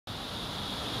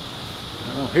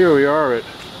Well, here we are at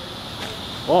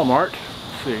Walmart.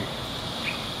 Let's see.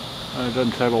 It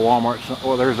doesn't have a Walmart sign.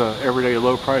 Oh, there's a everyday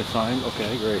low price sign.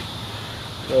 Okay, great.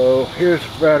 So here's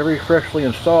the battery freshly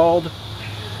installed.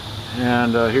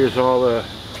 And here's all the,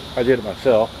 I did it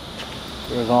myself.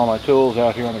 There's all my tools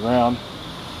out here on the ground,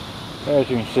 as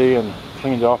you can see, and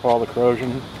cleaned off all the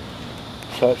corrosion and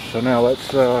such. So now let's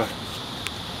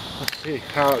see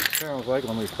how it sounds like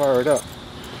when we fire it up.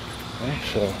 Okay,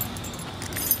 so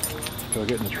let's go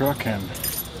get in the truck and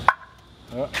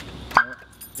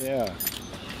yeah.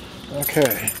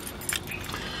 Okay.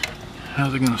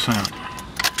 How's it gonna sound?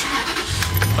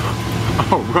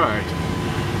 Oh, right.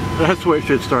 That's the way it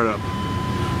should start up.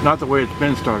 Not the way it's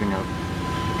been starting up.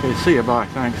 Okay, see ya, bye,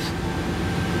 thanks.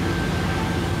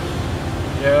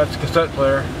 Yeah, that's a cassette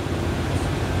player.